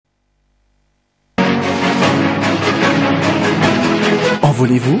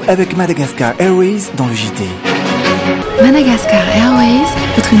Envolez-vous avec Madagascar Airways dans le JT. Madagascar Airways,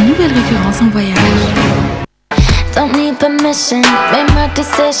 votre nouvelle référence en voyage.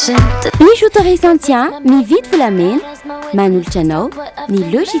 Ni autorise en tient, ni vite vous l'amène, Manul Chano, ni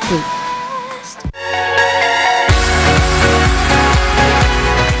le JT.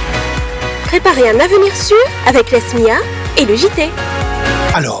 Préparez un avenir sûr avec l'ESMIA et le JT.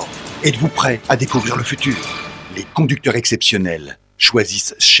 Alors, êtes-vous prêts à découvrir le futur? Les conducteurs exceptionnels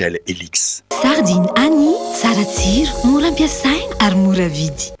choisissent Shell Helix. Sardine Annie, Saratsir, mora ampiasaina ary mora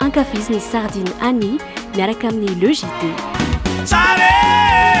vidy. Ankafiziny sardine Annie, miaraka amin'ny le JT.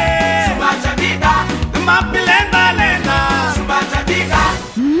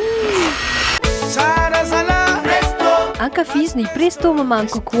 Ankafiziny presto mamamy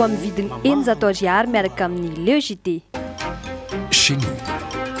kokoa amin'ny vidiny 100 ariary miaraka amin'ny le JT. Chez nous,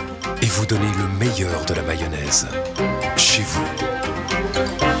 et vous donnez le meilleur de la mayonnaise. Chez vous.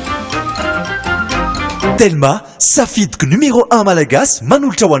 Telma, safidiko numéro 1 malagasy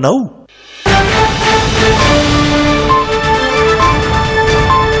manolotra ho anao.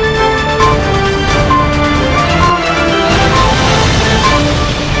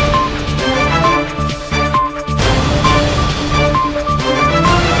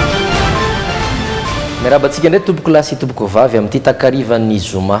 Miarabantsika ndray tompoko lahy sy tompoko vavy amin'ity takarivan'ny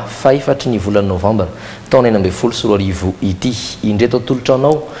zoma faefatry ny volana novembre taona 2024 ity indreto atolotra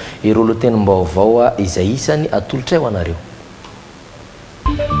anao ireo lohatenim-baovao izay isany atolotra ho anareo.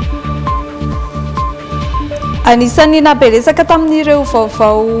 Anisany naberesaka tamin'ireo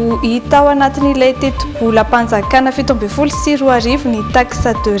vaovao hita ao anatin'ilay teti-bola-panjakana 17 ny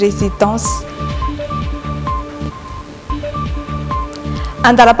taxe de résidence.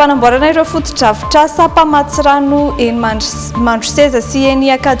 Andalam-panamboarana ireo fotodrafitrasa mpamatsy rano eny mandro seza sy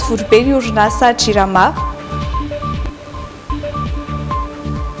eny akady vorobe ny orinasa Jirama.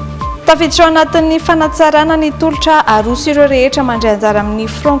 Tafiditra ao anatin'ny fanatsarana ny tolotra aroso ireo rehetra mandray anjara amin'ny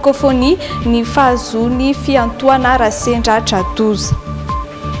francophonie ny fahazony fiantoana rasendratra 12.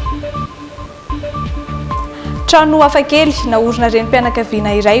 Trano hafakely naorina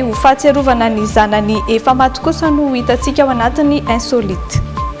renim-pianakaviana iray ho fahatsiarovana ny zanany efa maty kosa no hitantsika ao anatin'ny insolite.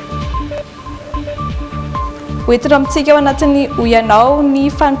 Hoentina amintsika ao anatin'ny Oyanao ny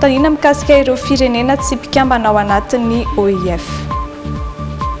fanontaniana mikasika ireo firenena tsy mpikambana ao anatin'ny OIF.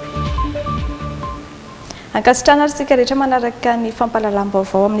 Ankasitrana ary sika rehetra manaraka ny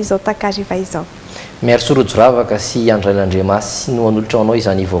fampalalam-baovao amin'izao takariva izao. Merci Rojoravaka sy Andrailandriamasy no anolotra anao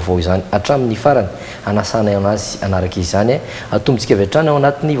izany vaovao izany hatramin'ny farany anasana anazy anaraka izany atombontsika avy hatrany ao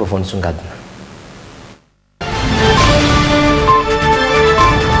anatin'ny vaovao nisongadina.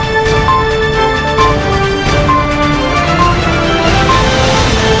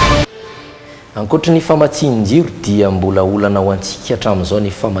 Ankoatra ny famatsian-jiro dia mbola olana ho antsika hatramin'izao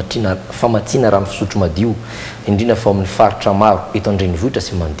ny famatsiana rano fisotro madio indrindra fa amin'ny faritra maro eto an-drenivohitra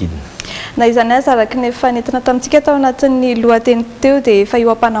sy manodidina. Na izany azy araka ny efa nentina tamintsika tao anatin'ny lohateny teo dia efa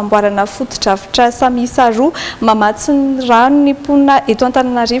eo am-panamboarana fotodrafitrasa miisa roa mamatsy ny rano ny mponina eto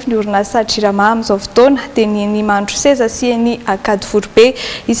Antananarivo ny orinasa Jirama amin'izao fotoana dia ny eny mandro seza sy eny akady vorobe.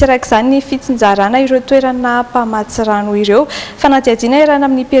 Isy araka izany ny fitsinjarana ireo toerana mpamatsy rano ireo fanadihadiana irana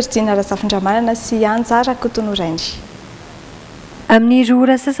amin'ny Perdina Razafindramanana sy Anjara Kotonoraindry. Amin'ny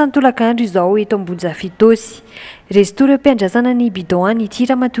roa sasantolakandro izao eto Ambonjafitosy, resto ireo mpiandrasana ny bidon ny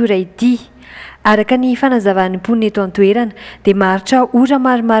tira matora ity. Araka ny fanazavan'ny mponina eto an-toerana dia maritra ora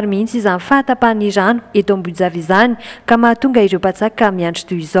maromaro mihitsy izany fahatapahan'ny rano eto Ambonjava izany ka mahatonga ireo mpanjaka miandry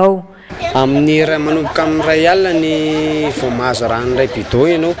toy izao. Amin'ny ray manomboka amin'ny ray alina ny vao mahazo rano iray bidon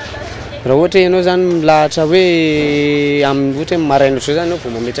ianao. Raha ohatra ianao zany milahatra hoe amin'ny ohatra hoe maraina ohatray zany ianao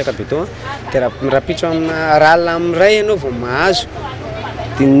vao mametraka bidon dia raha rapitro amin'ny ralina amin'ny ray ianao vao mahazo.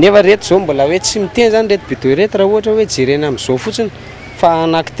 Dia nefa reto zao mbola hoe tsy miteny zany reto bidon reto raha ohatra hoe jerena amin'izao fotsiny fa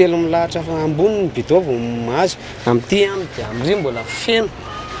anankitelo milahatra fa ambony ny bidon vao mahazo amin'ity dia amin'ireo mbola feno.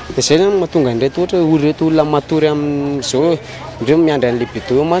 Dia izay zany mahatonga an'ireto ohatra hoe reto olona matory amin'izao indreo miandry an'ilay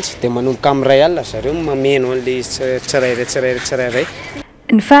bidon mantsy dia manomboka amin'ny ray alina zareo mameno an'ilay tsirairay.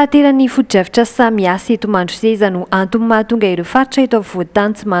 Ny fahateran'ny fotodrafitrasa miasa eto Mandroseza no antony mahatonga ireo faritra eto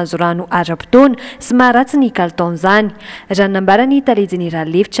afovoan-tany tsy mahazo rano ara-potoana sy maharatsy ny kalitaon'izany. Raha nambarany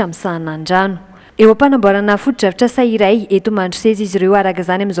tale-jenerala lefitra amin'ny sahan'an-drano. Eo am-panamboarana fotodrafitrasa iray eto Mandroseza izy ireo araka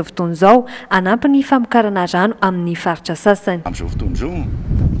izany amin'izao fotoana izao hanampy ny famokarana rano amin'ny faritra sasany. Amin'izao fotoana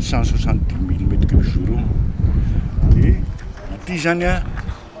izao 160 mm jour. Dia ity zany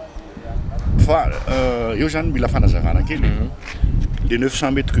fa eo zany mila fanazavana kely. Les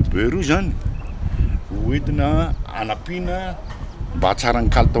 900 mètres cubes io zany hoentina anampiana mba hatsara ny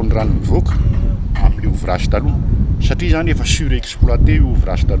kalitaon'ny rano mivoaka amin'ny ouvrage taloha satria zany efa surexploité io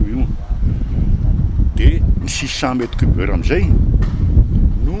ouvrage taloha io dia ny 600 mètres cubeur amin'izay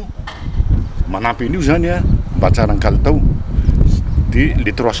no manampy an'io zany a mba tsara ny kalitao dia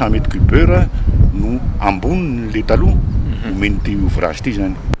le 300 mètres cubeur no amboniny le taloha omeny ty ouvrage ty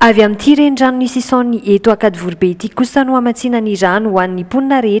zany. Avy amin'ity renirano nisy isaony eto Akadivory ity kosa no amatsiana ny rano ho an'ny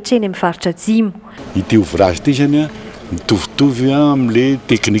mponina rehetra eny amin'ny faritra atsimo. Ity ouvrage ty zany a mitovitovy amin'le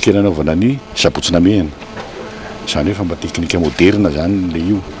teknika nanaovana ny sabotsina mehana zany hoe famba teknika moderna zany le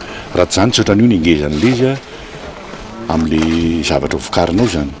io raha tsy zany tsy ohatran'io ny ingezan'le izy a amin'le zavatra vokarinao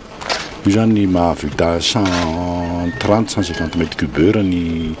zany io zany mahavita 130-150 mètres cubeur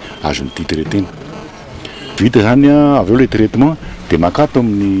ny azon'ity traitena vita zany a avy eo le traitement dia makato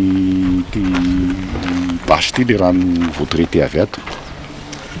amin'ny ty basy ty le rano voatraité avy ato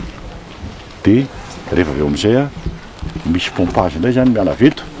dia rehefa avy eo amin'izay a misy pompage indray zany miala avy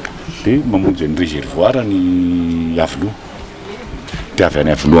eto dia mamonjy ny réservoir ny avoloha dia avy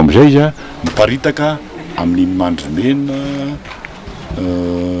any avoloha amin'izay izy a miparitaka amin'iny mandromena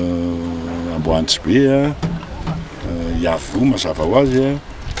amboantsy be a iavoloha mazava ho azy a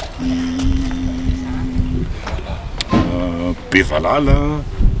be valala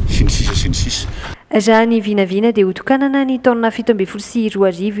sy ny sisa sy ny sisa. Raha ny vinavina dia hotokanana ny taona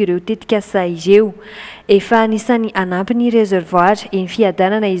 17 ireo tetika sa ireo. Efa anisan'ny anampy ny réservoir eny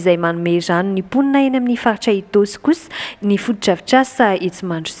fiadanana izay manome rano ny mponina eny amin'ny faritra Itosy kosa ny fotodrafitrasa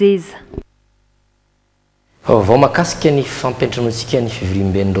Etsimandro Zeza. Vao makasika ny fampiantranoantsika ny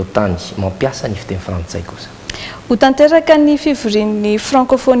fivoriam-ben'ireo tany mampiasa ny fiteny frantsay kosa. Ho tanteraka ny fivorian'ny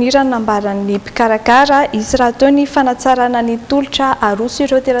francophonie raha nambaran'ny mpikarakara izy raha tao ny fanatsarana ny tolotra aroso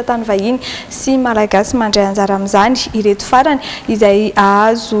ireo teratany vahiny sy malagasy mandray anjara amin'izany ireto farany izay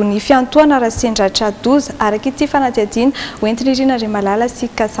ahazo ny fiantoana raha sendratra 12 araka ity fanadihadiana hoentin'irina Rimalala sy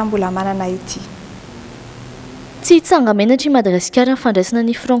Kasambola manana ity. Tsy hitsangamenatra i Madagasikara fandraisana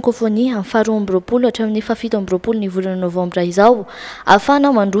ny francophonie amin'ny 12 hatramin'ny 17 ny volana novambra izao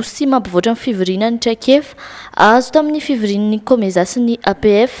ahafahana mandroso sy mampivoatra amin'ny fivoriana ny traikefa azo tamin'ny fivorian'ny COMESA sy ny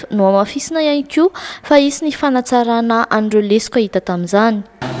APF no amafisina ihany koa fa isy ny fanatsarana an'ireo lesika hita tamin'izany.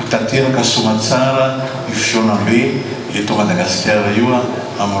 Tanteraka somatsara io fihaonam-be eto Madagasikara io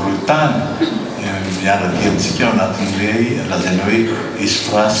amin'ireo tany miara-dia amintsika ao anatin'ilay lazaina hoe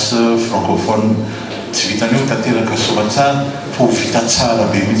espace francophone. Tsy vitan'io tanteraka somatsara fa ho vita tsara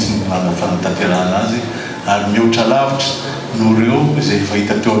be mihitsy ny fanatanterahana azy ary mihoatra lavitra no ireo izay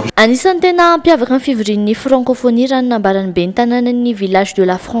fahita teo. Anisan'ny tena mampiavaka ny fivorian'ny francophonie raha nambaran'ny ben'ny tanànan'ny village de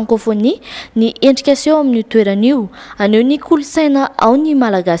la francophonie ny endrika aseho amin'ny toerana io. Aneo ny kolontsaina ao ny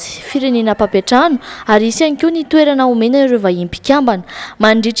malagasy firenena mpampiatrano ary isy ihany koa ny toerana omena ireo vahiny mpikambana.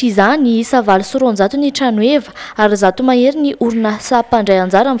 Mandritra izany isa 900 ny trano eva ary 100 mahery ny orinasa mpandray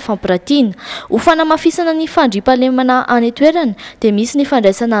anjara amin'ny fampiratiana. Ho fanamafisana ny fandriampahalemana any toerana dia misy ny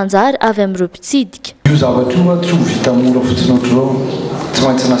fandraisana anjara avy amin'ireo mpitsidika. Io zavatra io tsy ho vita mora fotsiny ohatr'izao tsy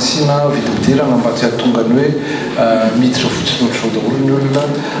maintsy nasiana vidibidirana mba tsy hahatonga ny hoe miditra fotsiny ohatr'izao daholo ny olona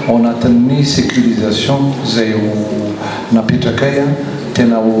ao anatin'ny sécurisation izay ho napetrakay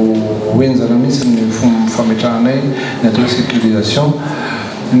tena hoenjana mihitsy ny fametrahanay ny atao sécurisation.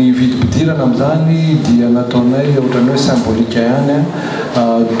 Ny vidibidirana amin'izany dia nataonay ohatrany hoe symbolika ihany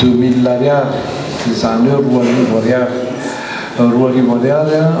 2000 ariary izany hoe 2 ariary. 2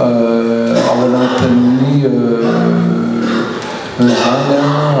 ariary ao anatin'ny zany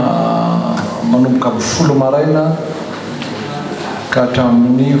manomboka amin'ny 10 maraina ka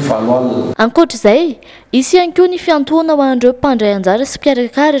hatramin'ny 9 alina. Ankoatr'izay, isy ihany koa ny fiantohana ho an'ireo mpandray anjara sy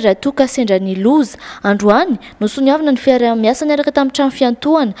mpiarakara raha toa ka sendra ny loza. Androany no soniavana ny fiarah-miasa niaraka tamin'ny trano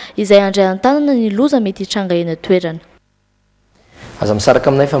fiantohana izay andray an-tanana ny loza mety hitranga eny toerana. Aza misaraka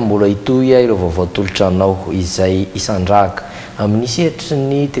aminay fa mbola hitohy ireo vaovao tolotranao izay isandrahaka amin'ny sehatry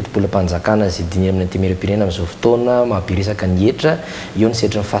ny tetibolam-panjakana izay diny amin'ny antemeram-pirenena amin'izao fotoana mampiresaka ny hetra eo ny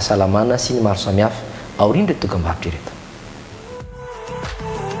sehatry ny fahasalamana sy ny maro samihafa aoriana ireto dokam-barotra ireto.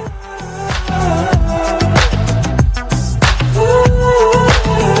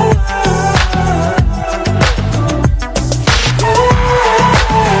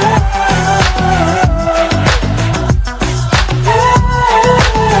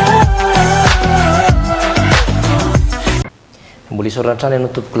 Isorantrany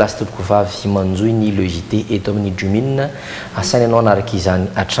ianao tompoko lasy tompoko vavy manjoy ny Jite eto amin'ny Jumine asaina ianao anaraka izany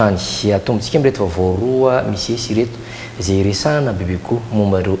hatrany atombontsika amin'ireto vaovao roa misy esy ireto izay resahana bebe koa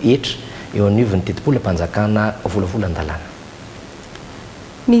momba ireo hetra eo anivon'ny tetibolam-panjakana volavolan-dalàna.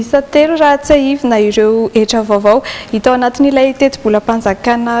 Misa telo raha tsy ahivina ireo hetra vaovao hita anatin'ilay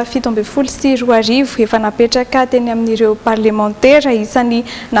teti-bola-panjakana 17 efa napetraka teny amin'ireo parlementaire isany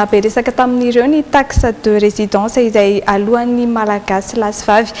naberesaka tamin'ireo ny taxe de résidence izay alohan'ny malagasy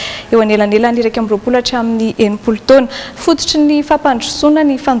lasivavy eo anelanelany 20 hatramin'ny 80 taona. Fototry ny fampandrosoana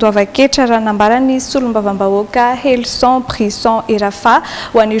ny fandoavan-ketra raha nambarany solombavam-bahoaka Helson, Brisson, Erafa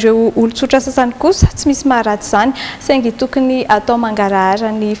ho an'ireo olon-tsotra sasany kosa tsy misy maharatsy izany saingy tokony atao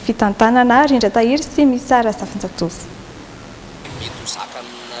mangarahara ny fitantanana rindra tahiry sy misara safinjatovo.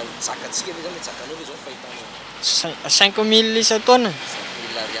 5 000 isan-taona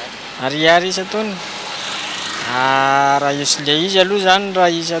ariary isan-taona raha izy aloha zany raha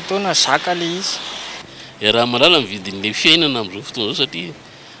isan-taona zaka le izy raha malala mividin'le fiainana amin'izao fotoana zao satria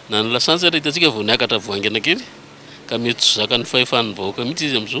na ny lasantsy raha hitantsika vao niakatra voaingana kely ka mety tsy zaka ny fahefan'ny vahoaka mihitsy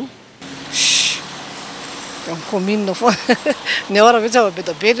izy amin'izao commune foa ny ora vitsy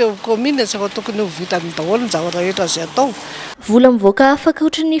avabe reo commune tsy fa tokony ho vitany daholo ny zavatra rehetra zay atao. Vola mivoaka afaka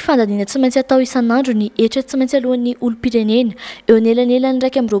ohatry ny fandaniana tsy maintsy atao isan'andro ny hetra tsy maintsy alohan'ny olom-pirenena eo anelanelany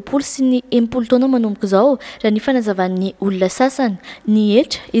 20 sy ny 80 taona manomboka izao raha ny fanazavan'ny olona sasany ny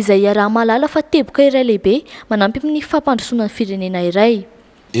hetra izay raha malala fa teboka iray lehibe manampy amin'ny fampandrosoana ny firenena iray.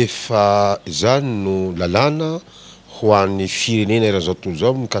 Efa izany no lalàna ho an'ny firenena irazao tontolo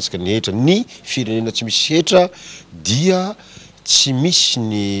zao mikasika ny hetra ny firenena tsy misy hetra dia tsy misy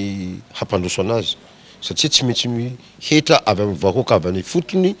ny hampandroso anazy satria tsy maintsy hetra avy amin'ny vahoaka avy any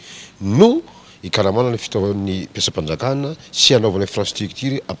fotony no ikaramana ny fitaovan'ny mpiasam-panjakana sy anaovana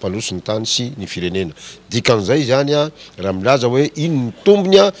infrastructure ampandroso ny tany sy ny firenena. Dikan'izay zany raha milaza hoe ino ny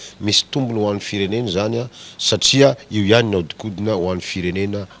tombony misy tombony ho an'ny firenena zany satria io ihany ny aodikodina ho an'ny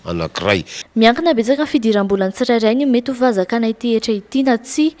firenena anankiray. Miankina betsaka fidiram-bola ny tsirairay ny mety ho fahazakana ity hetra ity na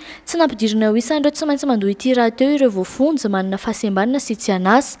tsy nampidirina ho isan'ireo tsy maintsy mandoa ity raha teo ireo voafonjy manana fahasembanana sy tsy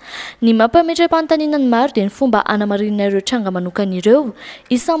anasa. Ny mampametram-panontaniana ny maro dia ny fomba anamarinana ireo tranga manokan'ireo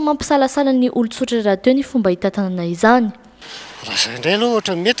isan'ny mampisalasala ny olon-tsotra raha teo ny fomba hitantanana izany. Raha izay indray aloha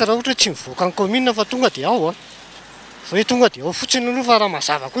ohatra mety raha ohatra tsy mivoaka ny commune fa tonga dia ao fa hoe tonga dia ao fotsiny aloha fa raha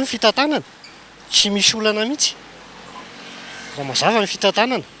mazava koa ny fitantanana tsy misy olana mihitsy raha mazava ny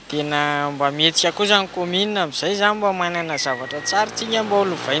fitantanana. Tena mba mihetsika koa zany commune amin'izay zany mba manana zavatra tsara tsika mba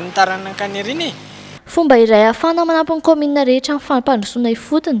olovain'ny taranakany ery. Fomba iray ahafana manampy ny commune rehetra amin'ny fampandrosoana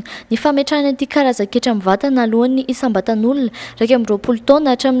ifotony ny fametrahana ity karazan-ketra mivantana alohan'ny isambatan'olona 20 taona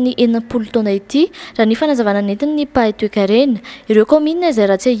hatramin'ny 80 taona ity raha ny fanazavana nentiny ny mpahay toe-karena. Ireo commune izay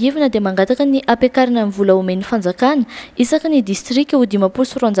raha tsy ahivina dia mangataka ny ampiakarina amin'ny vola omen'ny fanjakana isaky ny distrika ho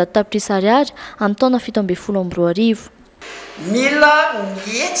 500 tapitrisa ariary amin'ny taona 2012. Mila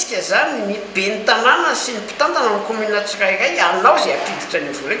mihetsika zany ny be ny tanàna sy ny mpitantana ny commune tsirairay anao zay ampiditra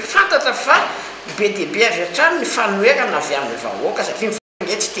ny vola fantatra fa be dia be avy hatrany ny fanoerana avy amin'ny vahoaka satria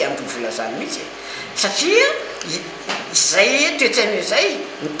ny tsy tia ambovola zany mihitsy satria izay toetsaina izay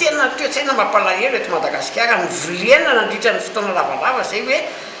ny tena toetsaina mampalahelo eto Madagasikara ny voliana nandritra ny fotoana lavalava zay hoe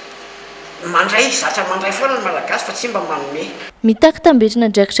mandray zatra mandray foana ny malagasy fa tsy mba manome. Mitaky tambetrina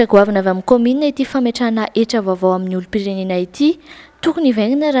draikitra goavana avy amin'ny commune ity fametrahana hetra vaovao amin'ny olom-pirenena ity tokony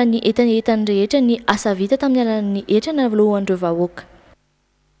vaingana raha ny entan'ny rehetra ny asa vita tamin'ny alalan'ny hetra na voalohan'ireo vahoaka.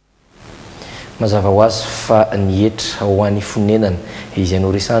 Mazava ho azy fa ny hetra ho an'ny fonenana izay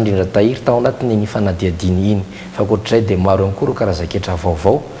noresahany indrindra tahiry tao anatiny ny fanadiadiny iny fa ankoatr'izay dia maro ihany koa ireo karazan-ketra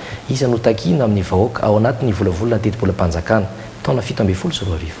vaovao isany hotakina amin'ny vahoaka ao anatin'ny volavolana teti-bola-panjakana taona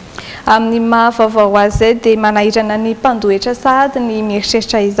 17 amin'ny mahavaovao azy dia manahirana ny mpandohetra sahady ny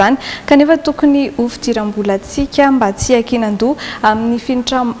mieritreritra izany kanefa tokony ho fidiram-bolantsika mba tsy hakinan-doha amin'ny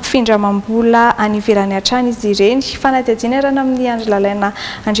findramam-bola any ivelany hatrany izy ireny. Fanadihadiana rana amin'ny andro lalaina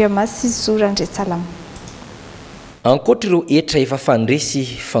Andriamasy sy Zora Andretsalama. Ankoatra ireo hetra efa fandresy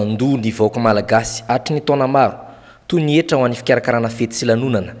fandoa ny vahoaka malagasy hatry ny taona maro toy ny hetra ho an'ny fikarakarana fety sy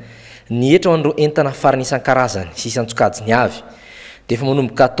lanonana, ny hetra ho an'ireo entana farany isan-karazany sy isan-tsokajiny avy dia efa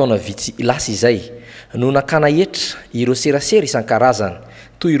manomboka taona vitsy lasa izay no nakana hetra ireo serasera isan-karazany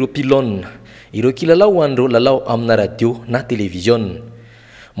toy ireo pilôna, ireo kilalao ho an'ireo lalao amina radio na televiziona.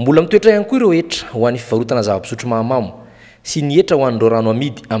 Mbola mitoetra ihany koa ireo hetra ho an'ny fivarotana zava-pisotro mahamamo sy ny hetra ho an'ireo rano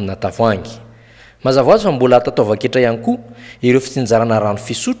amidy amina tavoahangy. Mazava ho azy fa mbola tataovan-ketra ihany koa ireo fitsinjarana rano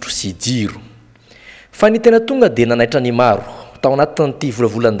fisotro sy jiro. Fa ny tena tonga dia nanaitra ny maro tao anatin'ity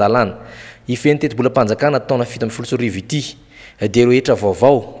volavolan-dalàna ifehin'ny teti-bola-panjakana taona 17 ity dia ireo hetra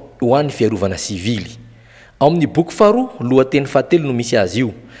vaovao ho an'ny fiarovana sivily. Ao amin'ny boky faharoa lohateny fahatelo no misy azy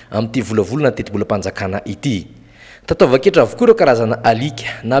io amin'ity volavolana teti-bola-panjakana ity. Tataovan-ketra avokoa ireo karazana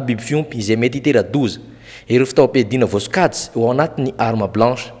alika na biby fiompy izay mety hitera-doza, ireo fitaovam-piadiana voasokajy ao anatin'ny arme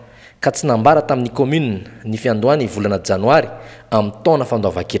blanche ka tsy nambara tamin'ny commune ny fiandohany volana janoary amin'ny taona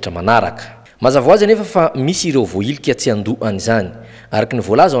fandoavan-ketra manaraka. Mazava ho azy anefa fa misy ireo voilika tsy andoha an'izany araka ny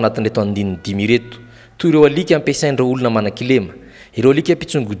voalaza ao anatin'reto andininy 10 reto toy ireo alika ampiasain'ireo olona manan-kilema, ireo alika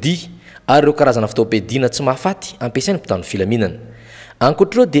mpitsongodia ary ireo karazana fitaoam-piadiana tsy mahafaty ampiasain'ny mpitandro filaminana.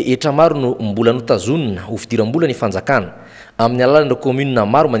 Ankoatr'ireo dia etra maro no mbola notazonina ho fidiram-bola ny fanjakana amin'ny alalan'ireo commune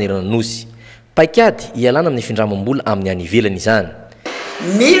maro manerana nosy. Paikady ialana amin'ny findramam-bola amin'ny any ivelany izany.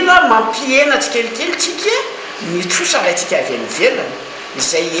 Mila mampiena tsikelikely tsika ny trosa raitsika avy any ivelany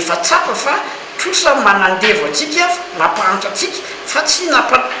izay efa tsapa fa trosa manandevo atsika mampahantra atsika fa tsy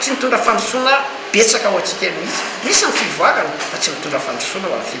mitondra fandrosoana betsaka ho atsika mihitsy. Misy ny fivoarana fa tsy mitondra fandrosoana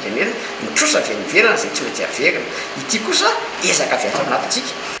ho amin'ny firenena ny trosa avy any ivelany izay tsy mety averina. Ity kosa ezaka avy ato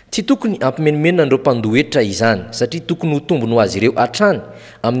anatintsika. Tsy tokony ampimenomenona ireo mpandohetra izany satria tokony ho tombony ho azy ireo hatrany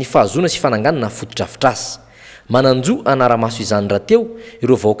amin'ny fahazona sy fananganana fotodrafitrasa. Mananjo anara-maso izany rahateo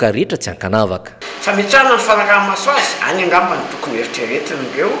ireo vahoaka rehetra tsy ankanavaka. Fametrahana ny fanarahamaso azy any angamba ny tokony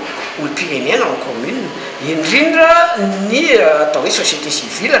eritreretin'ireo olom-pirenena ny commune, indrindra ny atao hoe société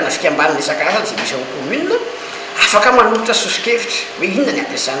civile na fikambanana isan-karazany izay misy ao commune afaka manolotra sosokevitra hoe inona ny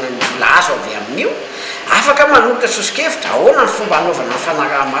ampiasana ny vola azo avy amin'io, afaka manolotra sosokevitra ahoana ny fomba hanaovana ny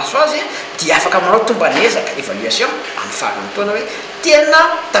fanarahamaso azy dia afaka manao tombanezaka évaluation amin'ny farany taona hoe tena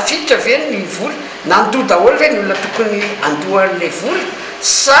tafiditra ve ny vola, nandoa daholo ve ny olona tokony andohan'ilay vola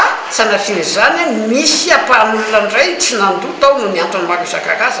sa sanatria izany misy apahan'olona ndray tsy nandoa tao no ny antony maro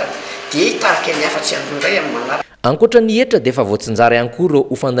isan-karazany dia hitarika ny hafa tsy andoa ndray amin'ny manaraka. Ankoatra ny etra dia efa voatsinjara ihany koa ireo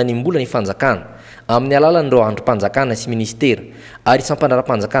ho fandanimbola ny fanjakana amin'ny alalan'ireo androm-panjakana sy ministera ary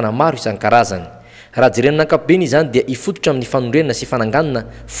sampanara-panjakana maro isan-karazany. Raha jerenina ankapobeny izany dia ifototra amin'ny fanondrenana sy fananganana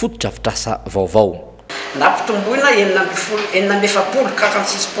fototra fitrasa vaovao. Nampitomboina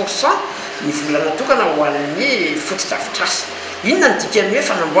 46% ny vola natokana ho an'ny fotodrafitrasa. Inona ny dikany hoe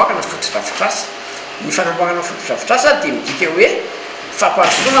fanamboarana fotodrafitrasa? Ny fanamboarana fotodrafitrasa dia midika hoe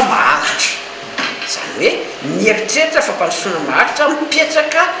fampandrosoana maharitra. Izany hoe ny eritreritra fampandrosoana maharitra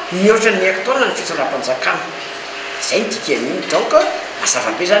mipetraka mihoatra ny herintaona ny fitondram-panjakana. Izay ny dikany. Donc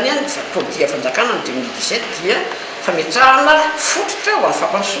mazava be zany fa politika fanjakana ny 2017 dia fametrahana fototra ho an'ny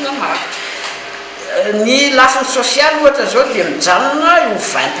fampandrosoana maharitra. Ny lafiny sosialy ohatra zao dia mijanona eo 20%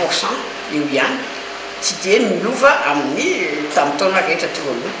 eo ihany, tsy dia miova amin'ny tamin'ny taona rehetra teo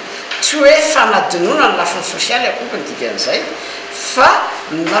aloha. Tsy hoe fanadinoana ny lafiny sosialy akory ny dikan'izay fa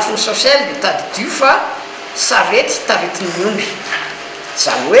ny lafiny sosialy dia tadidio fa sarety taritin'ny omby.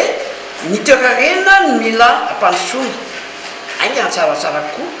 Izany hoe ny toekarena ny mila ampandrosoana aingana tsaratsara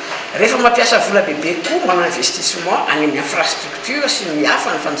koa rehefa mampiasa vola bebe koa manao investissement any amin'ny infrastructure sy ny hafa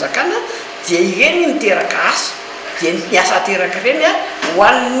ny fanjakana dia ireny miteraka asa dia ny asa ateraka ireny ho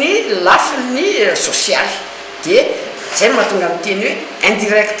an'ny lafiny sosialy dia zay mahatonga miteny hoe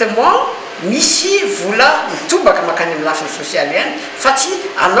indirectement misy vola mitobaka makany amin'ny lafiny sosialy ihany fa tsy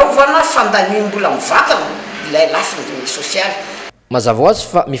anaovana fandanimbola mivantana ilay lafiny sosialy. Mazava ho azy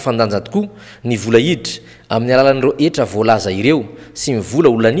fa mifandanja tokoa ny vola hiditra amin'ny alalan'ireo etra voalaza ireo sy mivola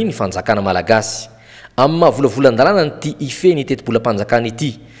olona ny fanjakana malagasy. Amin'ny mahavolavolan-dalàna ny ty ife ny tetim-bolam-panjakana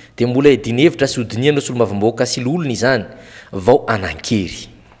ity dia mbola ediny hevitra sy hodinian'ireo solomavim-bahoaka sy olona izany vao anan-kery.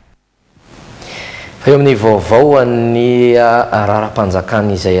 Fa eo amin'ny vaovao ny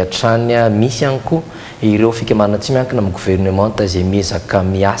raharam-panjakana izay hatrany misy ihany koa ireo fikamarana tsy miankina amin'ny gouvernemanta izay miezaka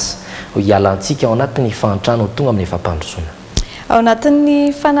miasa ho hialantsika ao anatin'ny fahantrana ho tonga amin'ny fampandrosoana. Ao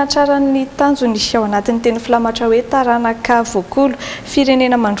anatin'ny fanatraran'ny tanjony ao anatin'ny teny filamatra hoe taranaka voakolo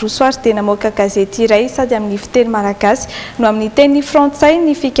firenena mandroso ary dia namoaka gazety iray sady amin'ny fiteny malagasy no amin'ny teny frantsay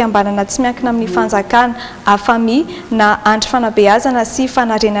ny fikambanana tsy miankina amin'ny fanjakana afami na andry fanabeazana sy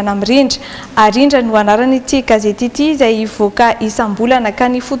fanarenana mirindra arindra no anaran'ity gazety ity izay ivoaka isam-bolana ka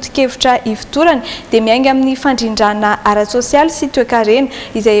ny foto-kevitra ifitorany dia miainga amin'ny fandrindrana ara-sosialy sy toe-karena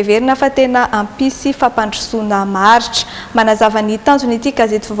izay heverina fa tena ampisy fampandrosoana maharitra. Manazava ny tanjony ity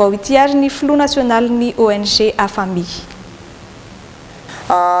gazety vaovao ity ary ny Flou national ny ONG afami.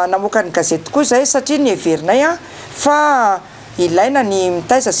 Namoaka ny gazety koa zay satria ny heverinay fa ilaina ny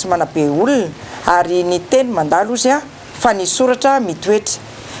mitaiza sy manabe olona ary ny teny mandalo izy fa ny soratra mitoetra.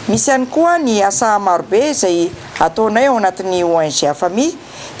 Misy ihany koa ny asa marobe izay ataonay ao anatin'ny ONG afami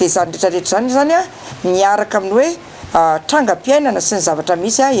dia izany rehetrarehetra zany miaraka amin'ny hoe trangam-piainana sy ny zavatra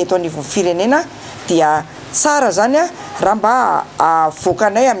misy eto anivon'ny firenena dia tsara zany raha mba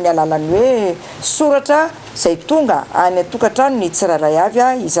avoakanay amin'ny alalan'ny hoe soratra izay tonga any atokantrano ny tsiraray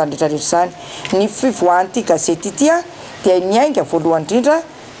avy izany rehetrarehetra zany. Ny fivoahan'ity gazety ity dia miainga voalohany indrindra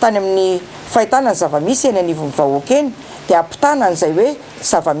tany amin'ny fahitana ny zavamisy eny anivon'ny vahoaka eny dia ampitana an'izay hoe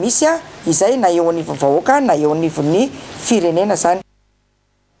zavamisy izay na eo anivon'ny vahoaka na eo anivon'ny firenena zany.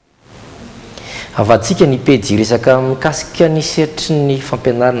 avatsika ny pejy resaka mikasika ny sehatry ny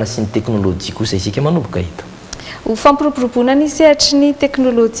fampianarana sy ny teknôlôjia kosa isika manomboka hita ho fampiroboroboana ny sehatry ny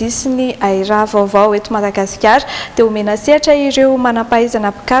teknôlôjia sy ny aira vaovao eto Madagasikara dia omena sehatra ireo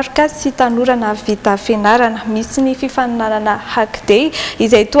manam-pahaizana pikaroka sy tanora vita fianarana. Misy ny fifaninanana Hack Day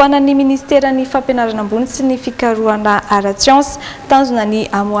izay tohanan'ny ministeran'ny fampianarana ambony sy ny fikarohana ara-tsiansy tanjona ny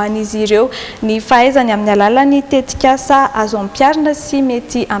amohan'izy ireo ny fahaizany amin'ny alalan'ny tetikasa azo ampiarina sy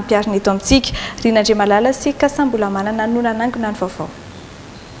mety ampiarina eto amintsika. Rinandre Malala sy Kasambola Manana no nanangona ny vaovao.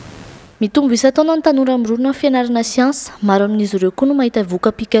 Mitombo isa-taona ny tanora mirona fianarana siansa, maro amin'izy ireo koa no mahita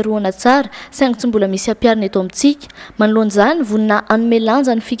voka-pikarohana tsara, saingy tsy mbola misy ampiarina eto amintsika. Manoloan'izany vonina hanome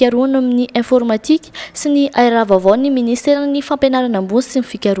lanja ny fikarohana amin'ny informatika sy ny aira vaovao ny ministeran'ny fampianarana ambony sy ny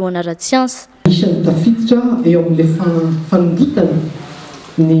fikarohana ara-tsiansa. Isan'ny tafiditra eo amin'ilay fanondrotana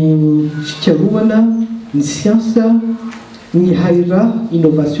ny fikarohana, ny siansa, ny aira,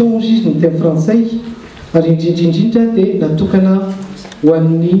 innovation izy ny teny frantsay, ary indrindra dia natokana ho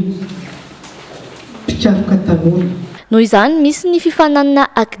an'ny noho izany misy ny fifananana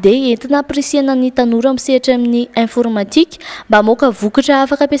Hack Day entina ampirisihana ny tanora misehatra amin'ny informatika mba hamoaka vokatra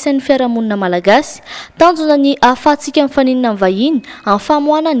afaka ampiasain'ny fiarahamonina malagasy, tanjona ny ahafahantsika mifaninana amin'ny vahiny amin'ny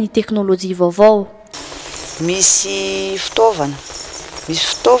famoahana ny teknôlôjia vaovao. Misy fitaovana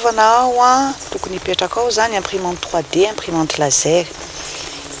ao tokony hipetraka ao zany imprimante 3D, imprimante laser.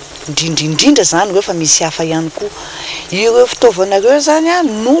 Indrindra zany hoe fa misy hafa ihany koa. Ireo fitaovana ireo zany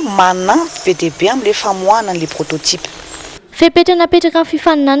no manampy be dia be amin'ilay famoahana an'ilay prototype. Fepetrana petraka amin'ny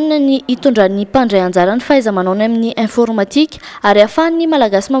fifaninanana ny hitondran'ny mpandray anjara ny fahaiza-manaony amin'ny informatika ary ahafahan'ny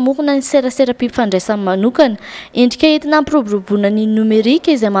malagasy mamokona ny serasera-mpifandraisany manokana, endrika entina ampiroboroboana ny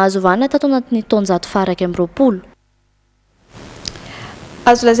nomerika izay mahazo vahana tato anatin'ny taonjato faraka amby roapolo.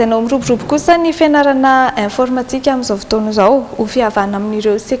 Azo lazaina miroborobo kosa ny fianarana informatika amin'izao fotoana izao ho fihavana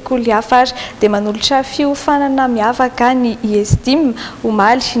amin'ireo sekoly hafa ary dia manolotra fiofanana miavaka ny IESTIM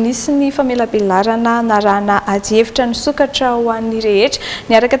omaly nisy ny famelabelarana narana ady hevitra ny sokatra ho an'ny rehetra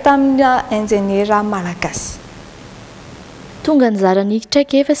niaraka tamina injeniera malagasy. Tonga nizara ny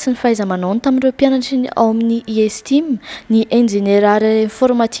traikefa sy ny fahaiza-manaony tamin'ireo mpianatry ao amin'ny IESTIM ny injeniera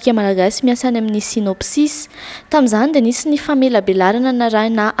informatika malagasy miasa any amin'ny synopsis. Tamin'izany dia nisy ny famelabelarana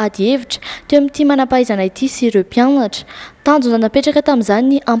narana ady hevitra teo amin'ity manam-pahaizana ity sy ireo mpianatra. Tanjona napetraka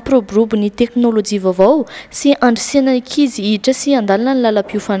tamin'izany ny ampiroborobo ny teknôlôjia vaovao sy andrisihana ankizy hiditra sy andalina ny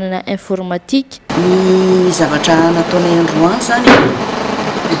lalam-piofanana informatika. Ny zavatra nataonay androany zany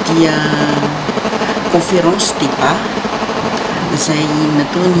dia conférence débat izay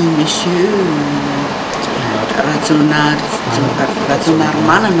nataony monsieur Rajonary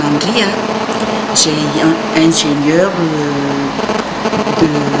Manana Andria, izay ingénieur de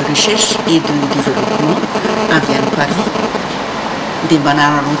recherche et de développement avy any Paris. Dia mba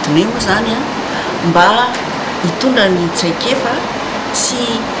nararotonay moa zany mba hitondra ny tsaikefa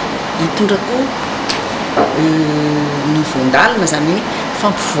sy hitondra koa ny voandalina zany hoe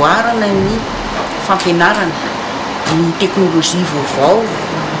fampivoarana ny fampianarana ny teknôlôjia vaovao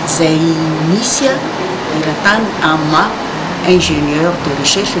izay misy eran-tany ama ingénieur de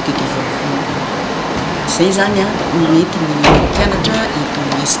recherche et de développement. Izay zany mety ny mpianatra eto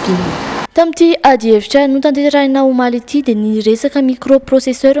IESTIM. Tamin'ity ady hevitra no tanterahina omaly ity dia ny resaka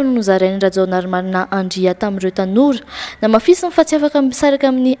microprocesseur no nozarainy Rajonary Manana Andria tamin'ireo tanora. Namafisy ny fa tsy afaka misaraka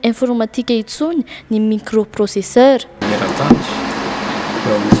amin'ny informatika intsony ny microprocesseur.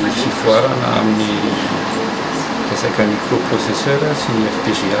 Fivoarana amin'ny resaka microprocesseur sy ny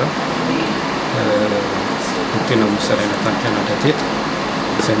FPGA no tena mosaraina tamin'ny mpianatra teto,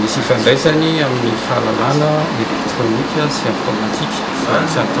 izay misy ifandraisany amin'ny fahalalana elektrônika sy informatika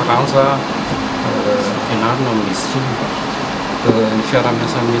sy antaranja ampianarina amin'ny IESTIM. Ny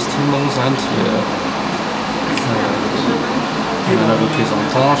fiaraha-miasa amin'ny IESTIM moa zany dia manana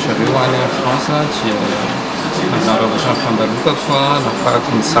représentant zareo any en France dia anaravatra ny fandalokako nafarako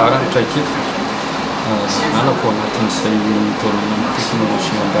ny tsara ny traikefa nanako anatin'izay taonana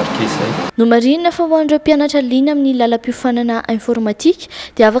teknôlôjia embarqué izay. No marina fa ho an'ireo mpianatra liana amin'ny lalam-piofanana informatika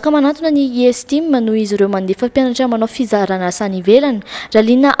dia afaka manatona ny IESTIM noho izy ireo mandefa mpianatra manao fizarana asa any ivelany. Raha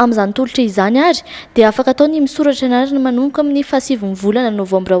liana amin'izany tolotra izany ary dia afaka atao ny misoratra anarana manomboka amin'ny 7 volana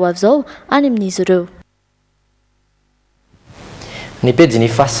Novembre ho avy izao any amin'izy ireo. Ny pejy ny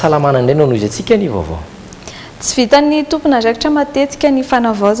fahasalamana indray no izy antsika ny vaovao. Tsy vitan'ny tompon'andraikitra matetika ny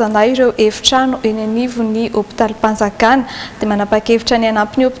fanavaozana ireo efitrano eny anivon'ny hôpitaly Mpanjakana dia manapa-kevitra ny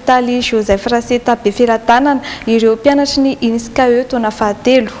anampin'ny hôpitaly Joseph Raseta Beferantanana ireo mpianatry ny INSCAE taona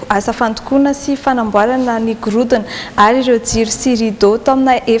fahatelo asa fandokoana sy fanamboarana ny gorodona ary ireo jiro sy rideau tao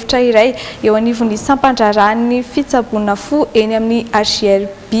amina efitra iray eo anivon'ny sampandraran'ny fitsaboana fo eny amin'ny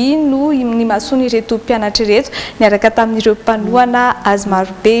HLP by no ny masony ireto mpianatra ireto niaraka tamin'ireo mpanohana azy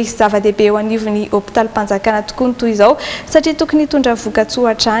marobe zava-dehibe eo anivon'ny hôpitaly mpanjakana tokoa ny toy izao satria tokony hitondra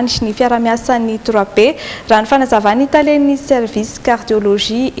voka-tsoatrany ny fiara-miasan'ny 3B raha ny fanazavany italian'ny service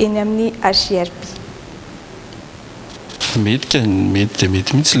cardiologie eny amin'ny HRP. Mety dia mety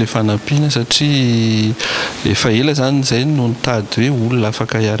mihitsy le fanampiana satria efa ela zany zay no nitady hoe olona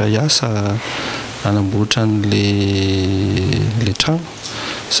afaka hiara-iasa anamboatra le trano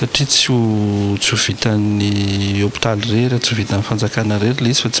satria tsy ho vitan'ny hôpitaly rery tsy ho vitan'ny fanjakana rery le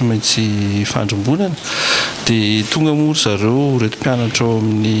izy fa tsy maintsy fandrombonana dia tonga moa zareo reto mpianatra ao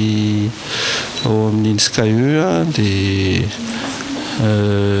amin'ny SKE dia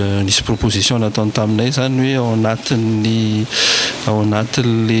nisy proposition nataony taminay zany hoe ao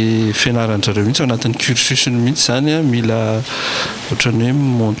anatin'le fianaran-jareo mihitsy ao anatin'ny cursusny mihitsy zany mila ohatrany hoe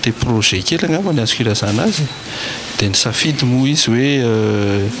monter projet kely angamba ny azoko ilazana azy dia nisafidy moa izy hoe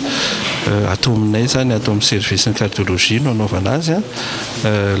atao aminay zany atao amin'ny service ny cardiologie no anaovana azy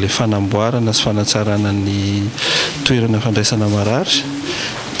le fanamboarana sy fanatsarana ny toerana fandraisana marary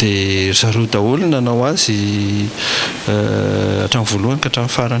dia zareo daholo nanao azy hatramin'ny voalohany ka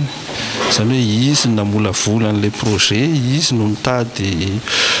hatramin'ny farany izany hoe izy namola vola an'ilay projet izy no mitady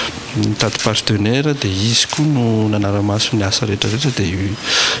partenaire dia izy koa no nanara-maso ny asa rehetrarehetra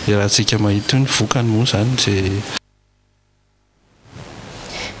dia rahantsika mahita ny vokany moa zany zay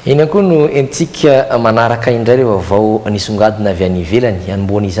eny koa no entsika manaraka indray rehefa vao nisongadina avy any ivelany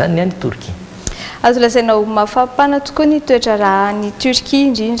hanomboana izany any Turquie. Azo lazaina ho mafapana tokoa ny toetra raha ny Turquie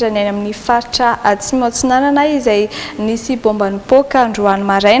indrindra ny any amin'ny faritra atsimo atsinanana izay nisy bombany poka androany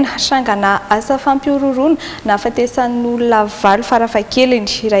maraina sangana asa fampiororona nahafatesan'olona valo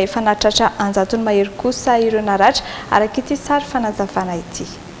farafahakeliny raha efa natratra anjatony mahery kosa ireo naratra araka ity sary fanazavana ity.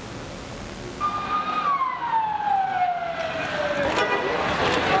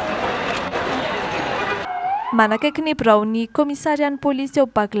 Manakaiky ny biraon'ny komissarian'ny polisy ao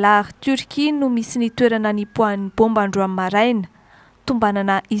Baglar, Turquie no misy ny toerana nipohan'ny bomba androany maraina.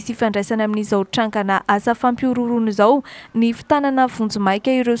 Tombanana isy ifandraisana amin'izao trankana asa fampiororona izao ny fitanana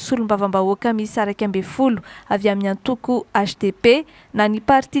vonjomaika ireo solombavam-bahoaka misy araky amby folo avy amin'ny antoko HDP na ny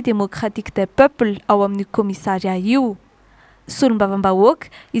Parti Démocratique des Peuples ao amin'ny komisaria io.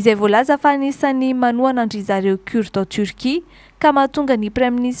 Solombavam-bahoaka izay voalaza fa anisan'ny manohana andrizareo Kurde ao Turquie ka mahatonga ny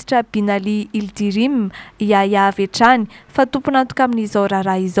Prime-ministra Binali Yildirim Yahya avetrany fa tompon'antoka amin'izao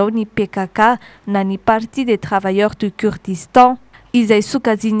raharaha izao ny PKK na ny Parti des Travailleurs du Kurdistan izay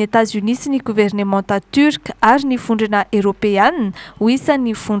sokajian'ny États-Unis sy ny gouvernementa turc ary ny vondrona européenne ho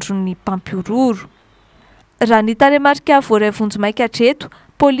isan'ny vondron'ny mpampiororo. Raha ny taremarika voaray vonjomaika hatreto,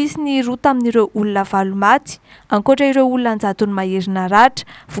 polisy ny roa tamin'ireo olona valo maty, ankoatra ireo olona anjatony maherina ratra,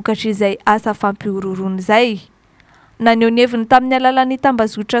 vokatra izay asa fampiororona izay. Naneho ny heviny tamin'ny alalan'ny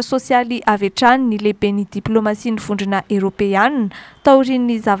tambazotra sosialy avetrany ny lehiben'ny diplomasia ny vondrona européenne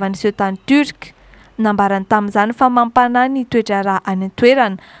taorian'ny zava-niseho tany turc. Nambarany tamin'izany fa mampana ny toetra raha any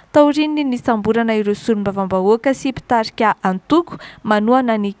an-toerana taorian'ny nisamborana ireo solombavam-bahoaka sy mpitarika antoko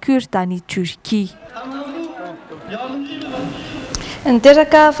manohana ny Kurde any Turquie.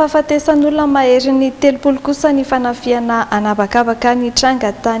 Niteraka fahafatesan'olona mahery ny 30 kosa ny fanafiana anabakabaka ny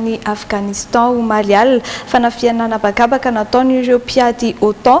tranga tany Afghanistan ho Malial. Fanafiana anabakabaka nataon'ireo mpiady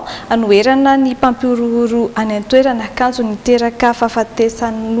OTAN anoherana ny mpampiororo any an-toerana kanjo niteraka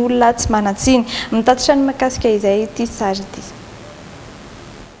fahafatesan'olona tsy manatsiny. Mitatitra ny makasika izay ity sary ity.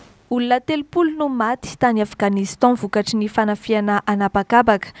 Olona 30 no maty tany Afghanistan vokatry ny fanafiana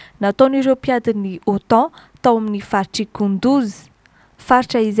anabakabaka nataon'ireo mpiadin'ny OTAN tao amin'ny faritry Kunduz.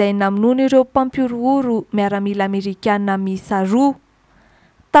 Faritra izay namonoana ireo mpampiororo miaramila Amerikana miisa roa.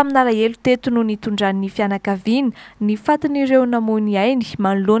 Tamin'ny alahelo teto no nitondran'ny fianakaviana ny fatin'ireo namoany ainy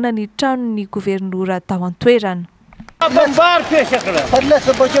manoloana ny tranon'ny governora tao an-toerana.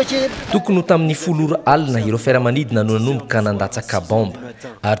 Tokony ho tamin'ny 10 alina ireo fiaramanidina no nanomboka nandatsaka bomba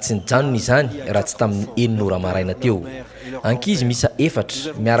ary tsy nijanona izany raha tsy tamin'ny 9 ora maraina teo. Ankizy misa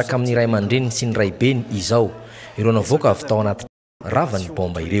 4 miaraka amin'ny ray aman-dreniny sy ny raibeny izao ireo navoaka avy tao anaty ravany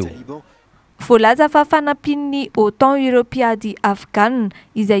bomba ireo. Voalaza fa fanampin'ny OTAN ireo mpiady Afghan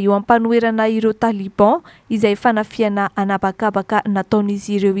izay eo ampanoherana ireo Taliban izay fanafiana anabakabaka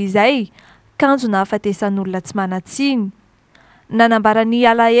nataon'izy ireo izay kanjo nahafatesan'olona tsy manatsiny. Nanambarany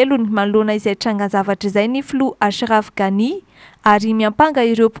alahelo ny manoloana izay tranga-zavatra izay ny filoha Ashraf Ghani ary miampanga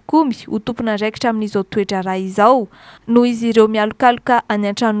ireo mpikomy ho tompona andraikitra amin'izao toetra raha izao noho izy ireo mialokaloka any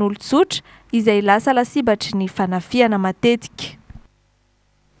an-tranon'olon-tsotra izay lasa lasibatry ny fanafiana matetika.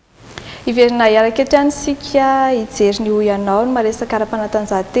 Iverina iaraka eto ihany sika hijery ny hoy ianao ny maresaka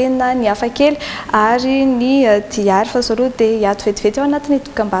ara-panatanjahantena ny hafakely ary ny diary fa zao aloha dia hiato vetivety ao anatin'ny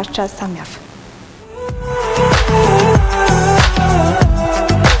dokam-barotra samihafa.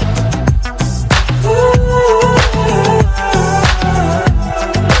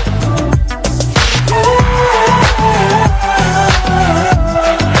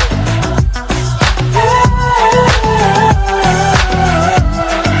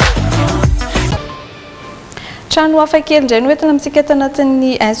 Trano hafakely indray no entina amintsika eto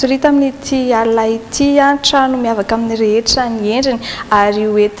anatin'ny insolite amin'ity alina ity, trano miavaka amin'ny rehetra ny endriny ary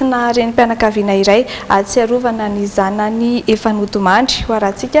hoentina renim-pianakaviana iray atsiarovana ny zanany efa nodomandry. Ho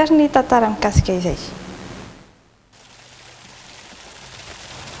arahantsika ary ny tantara mikasika izay.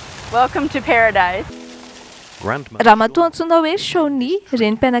 Welcome to paradise. Raha matoa antsoina hoe Shaoni,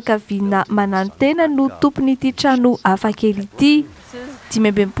 renim-pianakaviana manano tena no tompon'ity trano hafakely ity.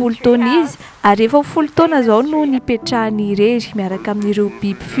 15 taona izy ary efa 10 taona zao no nipetrahany irery miaraka amin'ireo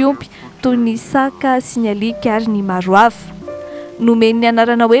biby fiompy toy ny saka sy ny alika ary ny maro hafa. Nomeny ny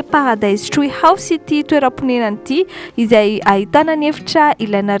anarana hoe Paradise Tree House ity toeram-ponenana ity izay ahitana ny efitra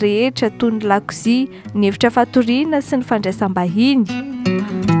ilaina rehetra toy ny lakozia, ny efitra fatoriana sy ny fandraisam-bahiny.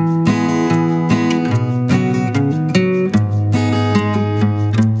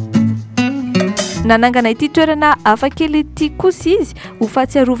 Nanangana ity toerana hafakely ity kosa izy ho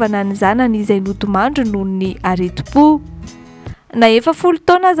fahatsiarovana ny zanany izay nodomandry noho ny areti-po. Na efa 10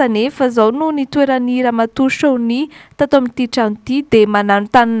 taona aza nefa zao no nitoeran'ny ramatoa Shaoni tato amin'ity trano ity dia manano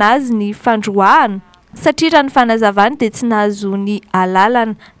tanina azy ny fandroahana satria raha ny fanazavany dia tsy nahazo ny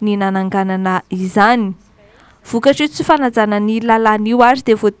alalana ny nananganana izany. Vokatra io tsy fanajana ny lalàna io ary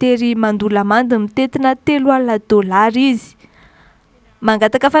dia voatery mandola mandy mitetina $3,000 izy.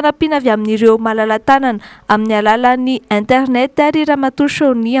 Mangataka fanampiana avy amin'ireo malala-tanana amin'ny alalan'ny internet ary ramatoa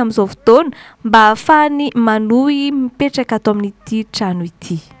Shaoni amin'izao fotoana mba ahafahany manohy mipetraka ato amin'ity trano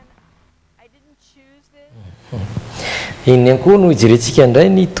ity. Iny ihany koa no hijerentsika indray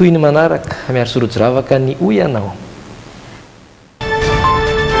ny toy ny manaraka miaro sorojiravaka ny hoy ianao.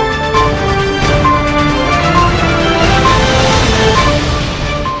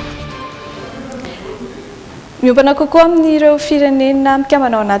 Miompana kokoa amin'ireo firenena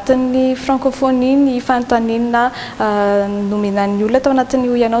mikambana ao anatin'ny francophonie ny fanontaniana nomenan'ny olona tao anatin'ny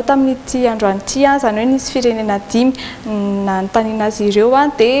hoy ianao tamin'ity androany ity, izany hoe nisy firenena 5 nanontaniana azy ireo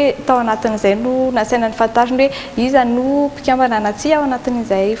dia tao anatin'izay no nasaina ny fantariny hoe iza no mpikambana anaty ao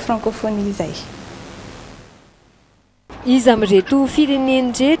anatin'izay francophonie izay. Iza amin'ireto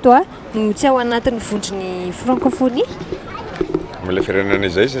firenena reto no tsy ao anatin'ny vondrony francophonie? Amin'ilay firenena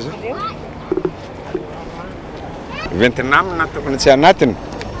izay sasa? Vietnam na tokony tsy anatiny.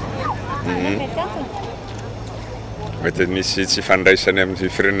 Mety nisy tsy fandraisany amin'ny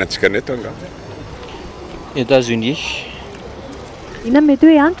firenenantsika neto angamba. États-Unis. Ina mety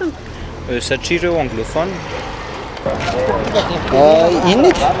hoe antony? Satria ireo anglophone. Ina?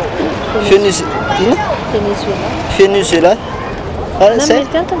 Venezuela.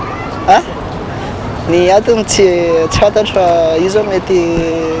 Ny antony tsy fantatro izy mety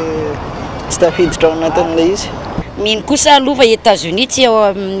tsy tafiditra ao anatin'ilay izy. Mino kosa alova États-Unis tsy ao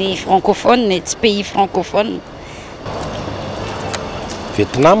amin'ny francophone, tsy pays francophone.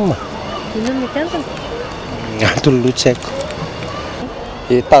 Vietnam. Ina mety antony? Antony aloha tsy haiko.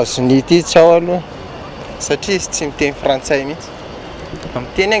 États-Unis ity tsy ao aloha satria izy tsy miteny frantsay mihitsy,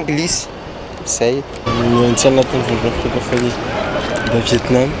 miteny anglisy. Zay. Tsy anatin'ny vondrona francophonie.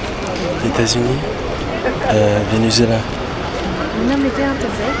 Vietnam, États-Unis, Venezuela. Ina mety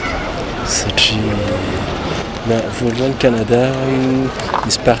antony zay? Satria voalohany Canada,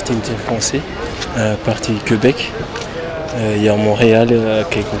 misy partie miteny français, partie Québec, il y a Montréal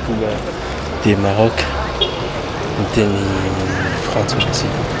akaiky koa dia Maroc miteny français aussi.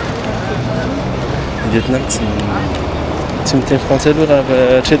 Vietnam tsy miteny français aloha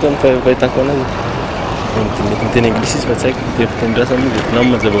raha hatreto ny fahitako anazy. Mety miteny anglisy izy fa tsy haiko miteny rasa amin'ny Vietnam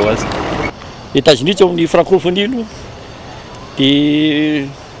mazava ho azy. États-Unis tsy ao amin'ny francophonie aloha dia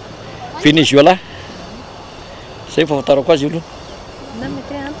Venezuela. Zay fahafantarako azy io aloha. Na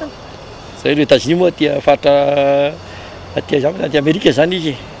mety antony? Zay ro États-Unis moa tia fatra aty zany Amerika zany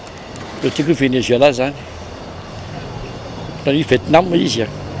izy. Io tiako Venezuela zany. Fa io Vietnam izy,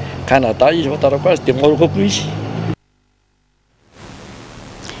 Canada izy fahafantarako azy dia Maroc koa izy.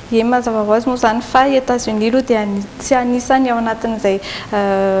 Ie mazava ho azy moa zany fa États-Unis aloha dia tsy anisany ao anatin'izay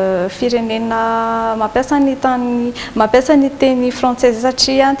firenena mampiasa ny teny frantsay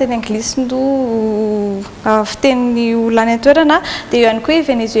satria teny anglisy no fitenin'ny olona any an-toerana, dia eo ihany koa i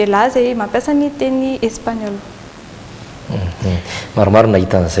Venezuela zay mampiasa ny teny espagnol. maromaro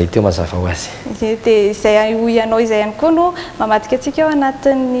nahita an'izay teo mazava ho azy dia izay ho ianao izay ihany koa no mamadika antsika eo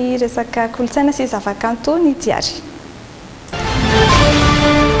anatin'ny resaka kolotsaina sy zavakanto ny diary.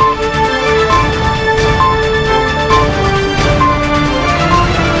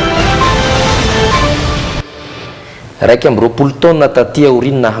 raiky amby 20 taona taty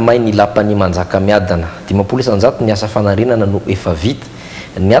aoriana hamay ny lapany manjaka miadana 50 ny asa fanarenana no efa vita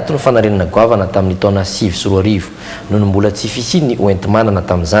ny ato ny fanarenana goavana tamin'ny taona 2024 noho ny mbola tsy fisiny oentimanana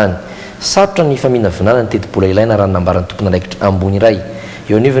tamin'izany sarotra ny faminavinana ny teti-bola ilaina raha nambaran'ny tompon'andraikitra ambony iray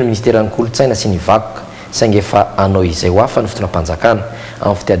eo anivon'ny ministeran'ny kolotsaina sy ny vakoka saingy efa anao izay ho afa ny fotoanam-panjakana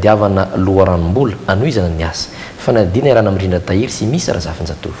amin'ny fitiadiavana loharanombola anohizana ny asa fanadina irana mirindra tahiry sy misy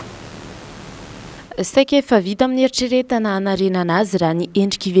razafinjatovo. Saika efa vita amin'ny eritreretana hanarenana azy raha ny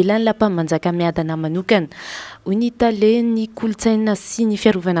endrika ivelany lampamanjaka miadana manokana hoy ny talen'ny kolotsaina sy ny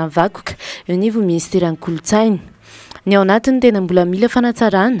fiarovana vakoka eo anivo ministeran'ny kolotsaina. Ny ao anatiny tena mbola mila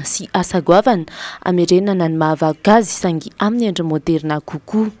fanatsarana sy asa goavana amerenana ny mahavakoka azy saingy amin'ny endry moderna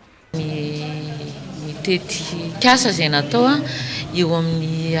kokoa. Tety kasa zay natao eo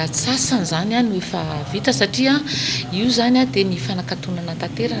amin'ny atsasany zany no efa vita satria io zany dia ny fanakatonana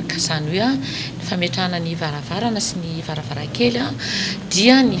tanteraka zany hoe ny fametrahana ny varavarana sy ny varavarakely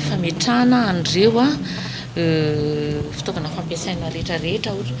dia ny fametrahana an'ireo fitaovana fampiasaina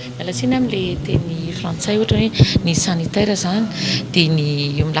rehetrarehetra mialatsiny amin'ilay teny frantsay ohatra hoe ny sanitaire zany dia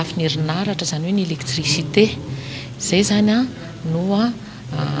ny eo amin'ny lafiny herinaratra zany hoe ny électricité zay zany no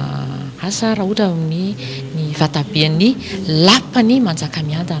asa raha ohatra ny vatabean'ny lapany manjaka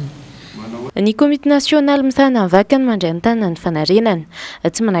miadana. Ny komité nasionaly misahana vakany mandray an-tanana ny fanarenana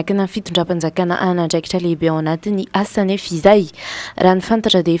tsy manakana ny fitondram-panjakana anandraikitra lehibe ao anatin'ny asany fizay raha ny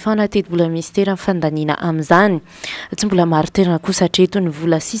fantatra dia efa natety-bola ministera fandaniana amin'izany tsy mbola maro terana kosa hatreto ny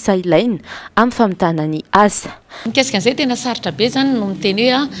vola sisa ilaina amin'ny famitana ny asa. Mikasika an'izay tena sarotra be zany no miteny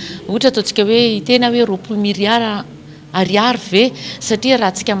hoe ohatra ataontsika hoe tena hoe 20 miliara ariary ve satria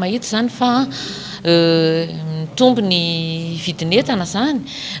raha tsika mahita zany fa mitombo ny vidinetana zany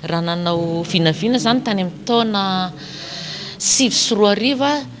raha nanao vinavina zany tany amin'ny taona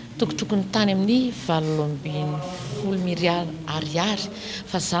 2024 tokotokony tany amin'ny 20 miliara ariary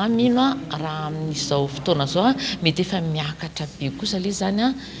fa za mino raha amin'izao fotoana zao mety efa miakatra be kosa le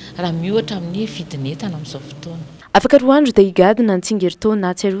zany raha miohatra amin'ny vidinetana amin'izao fotoana. Afaka 2 andro dia higadina ny tsingeritaona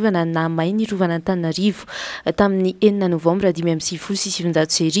atsiarovana na may ny rovana Antananarivo tamin'ny 9 Novembre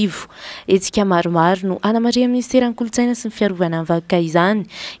 2019. Etsika maromaro no anamarea ministeran'ny kolotsaina sy ny fiarovana ny vakoka izany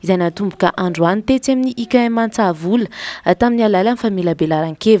izay natomboka androany tetsy amin'ny IKM Antsahavola tamin'ny alalan'ny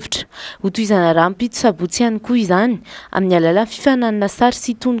famelabelan-kevitra. Ho tohizana rampito sabotsy ihany koa izany amin'ny alalan'ny fifananana sary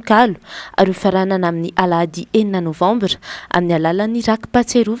sy tononkalo ary hofaranana amin'ny alahady 9 Novembre amin'ny alalan'ny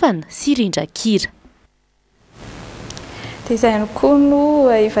rakim-patsiarovana sy rindran-kira. Dia izay ihany koa no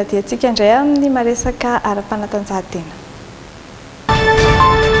ivadiantsika indray amin'ny maresaka ara-panatanjahantena.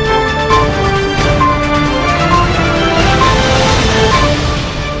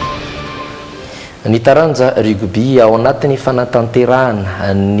 Ny taranja rugby ao anatin'ny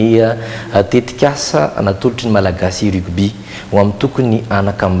fanatanterahana ny tetikasa natolotry ny malagasy rugby ho amin'ny tokony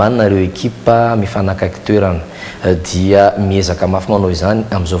anakambanina ireo ekipa mifanakaiky toerana dia miezaka mafy manao izany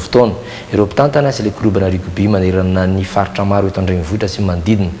amin'izao fotoana ireo mpitantana sy le klobana rugby manerana ny faritra maro eto andrenivohitra sy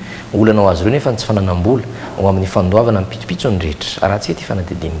manodidina olana ho azy ireo nefa tsy fananam-bola ho amin'ny fandoavana mipitsopitso ny rehetra raha tsy ety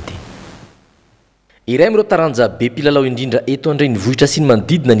fanadidinity. Iray amin'ireo taranja be mpilalao indrindra eto andrenivohitra sy ny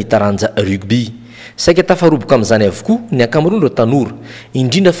manodidina ny taranja rugby saika tafaroboka amin'izany avokoa ny ankamaroan'ireo tanora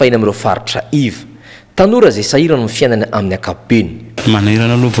indrindra fahiny amin'ireo faritra iva tanora izay sahirana amin'ny fiainana amin'ny ankapobeny.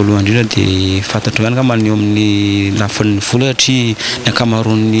 Manahirana aloha voalohany indrindra dia fantatro ihany ngamba ny eo amin'ny lafin'ny vola satria ny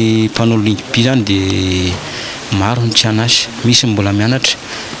ankamaroan'ny mpanao rugby zany dia maro ny tsy hanasy misy mbola mianatra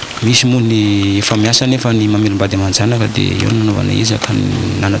misy moa ny efa miasa nefa ny mamelombady amanjanaka dia eo nanaovana ezaka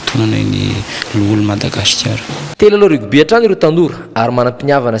nanatonana ny lohol'i Madagasikara. Telo aloha rugby hatrany ireo tanora ary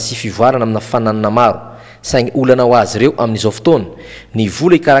manam-piniavana sy fivoarana amina fananana maro saingy olana ho azy ireo amin'izao fotoana ny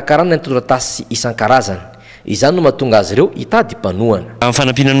vola ikarakarana ny toratasy sy isan-karazany izany no mahatonga azy ireo hitady mpanohana. Amin'ny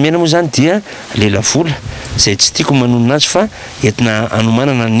fanampinana mena moa zany dia lela vola izay tsy tiako manonona azy fa entina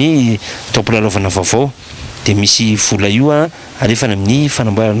anomanana ny taom-pilalaovana vaovao dia misy vola io alefana amin'ny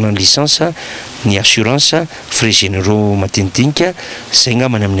fanamboarana ny lisansa ny assurance frais généraux madinidinika izay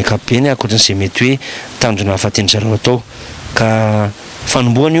ngambany amin'ny ankapobeny akoatran'izay mety hoe tanjona hafateny zareo atao ka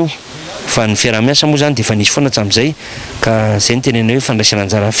fanomboana io fa ny fiarah-miasa moa zany dia efa nisy foana hatramin'izay ka izay ny tenena hoe fandraisana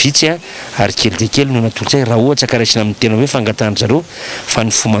anjara vitsy ary kely dia kely no natolotsay raha ohatra ka raisina amin'ny tena hoe fangatahana zareo fa ny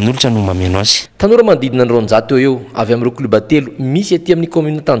foman'olotra no mameno azy. Tanora manodidina ny 200 eo avy amin'ireo kloba telo misy aty amin'ny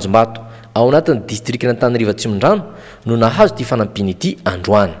commune Tanjombato ao anatin'ny distrikna Tanariva Atsimon-drano no nahazo ty fanampiany ity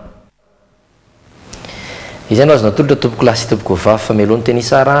androany. Izay no azo natolotra tompoko lasy tompoko vavy fa melohan'ny teny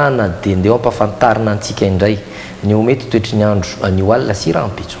sarana dia ndeha ampafantarina antsika indray ny omety toetry ny andro anio alina sy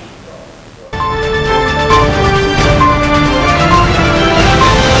rahampitso.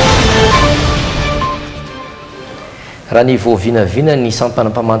 Raha ny voavinavina ny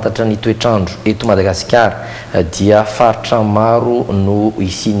sampanampamantatra ny toetrandro eto Madagasikara dia faritra maro no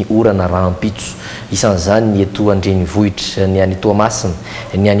isiany orana rahampitso. Isan'izany ny eto Andrenivohitra, ny any Toamasina,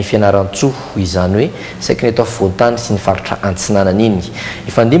 ny any Fianarantsoa, izany hoe saika ny eto afovoantany sy ny faritra Antsinanana iny.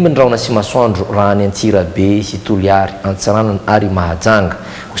 Ifandimby ny rahona sy masoandro raha ny Antsirabe sy Toliary, Antsiranana ary Mahajanga.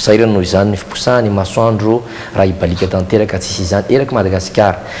 Hosairana noho izany ny fiposahany masoandro raha ibalika tanteraka tsisy izany eraky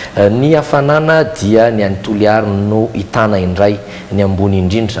Madagasikara. Ny hafanana dia ny any Toliary no hitana indray ny ambony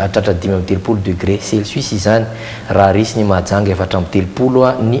indrindra hatratra 5.3 degré Celsius izany raha risy ny Mahajanga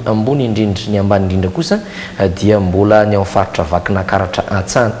 4.3 ny ambony indrindra. Ny ambany indrindra kosa dia mbola ny ao faritra vakina karatra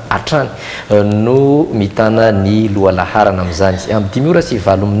atrany no mitana ny lohalaharana amin'izany. Amin'ny 5 ora sy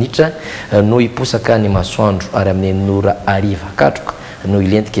 9 minitra no hiposaka ny masoandro ary amin'ny 9 ora ariva katroka no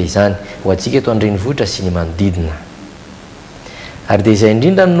ilentika izany ho antsika eto Andrenivohitra sy ny manodidina. Ary dia izay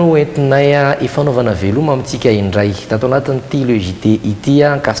indrindra no entinay ifanaovana veloma amintsika indray tato anatin'ity le JT ity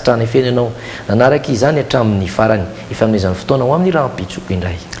ankasitrahana efenanao nanaraka izany hatramin'ny farany ifanomezan'ny fotoana ho amin'ny rahampitso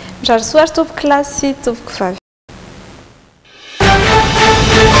indray. Misarosoary tompoko lasy tompoko vavy.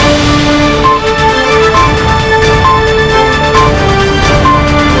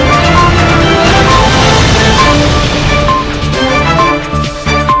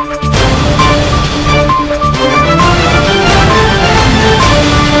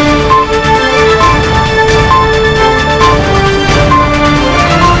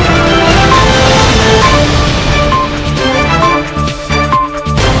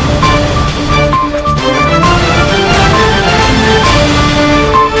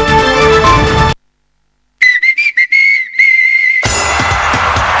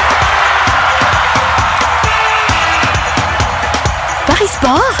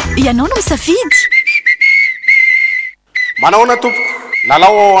 Ianao no misafidy. Manaona tompoko,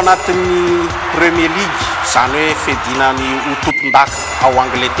 lalao ao anatin'ny Premier League, izany hoe fedinany ho tompon-daka ao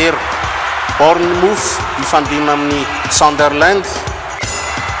Angleterre. Bournemouth ifandona amin'ny Sunderland,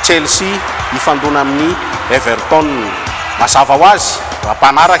 Chelsea ifandona amin'ny Everton. Mazava ho azy raha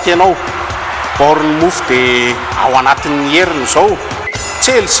mpanaraka ianao, Bournemouth dia ao anatin'ny heriny izao,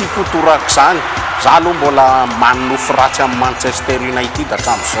 Chelsea koa toraka izany. Za aloha mbola manofo ratsy amin'ny Manchester United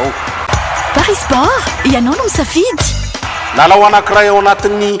hatramin'izao. Paris Sport, ianao no misafidy. Lalao anankiray ao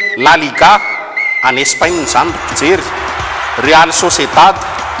anatin'ny La Liga any Espagne izany mpijery. Real Sociedad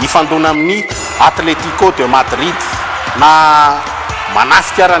ifandona amin'ny Atletico de Madrid. Na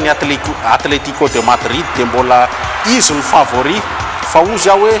manafika ara ny Atletico de Madrid dia mbola izy ny favori fa ozy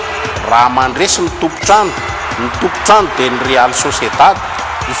aho hoe raha mandresy ny tompotrano dia ny Real Sociedad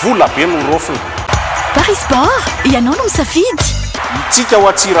vola be no rofiny. Paris Sport, ianao no misafidy. Itsika ho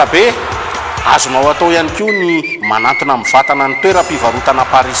Atsirabe azonao atao ihany koa ny manantona amin'ny vatana ny toeram-pivarotana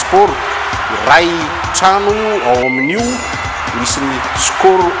Paris Sport. Iray trano ao amin'io misy ny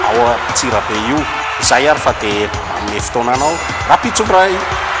skoro ao Atsirabe io. Izay ary fa dia manome fotoananao rapitsondray.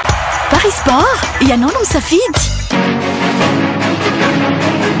 Paris Sport, ianao no misafidy.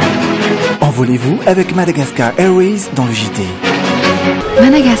 Envolez-vous avec Madagascar Airways dans le JT.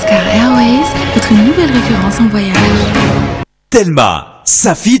 Madagascar Airways, votre nouvelle référence en voyage. Telma,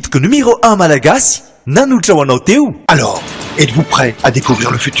 Safid que numéro 1 Malagasy, Nanucha Wanoteu. Alors, êtes-vous prêt à découvrir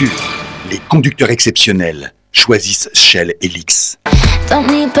le futur? Les conducteurs exceptionnels choisissent Shell Helix.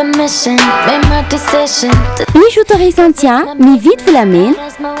 Ny jouteur Santia, ny vite volamena,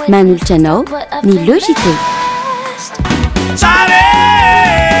 manolatra anao, ny logité.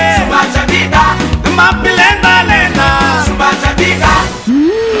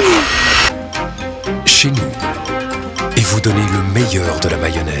 Chez nous, et vous donnez le meilleur de la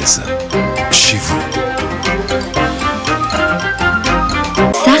mayonnaise. Chez vous.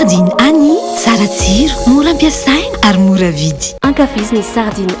 Sardine Annie, tsara tsiro, mora ampiasaina ary mora vidy. Ankafiziny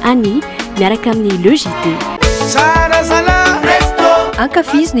sardine Annie miaraka amin'ny logité.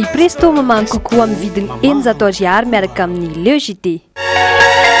 Ankafiziny presto mamany kokoa amin'ny vidiny 100 ariary miaraka amin'ny logité.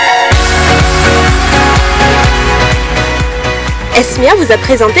 Esmia vous a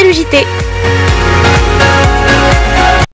présenté le JT.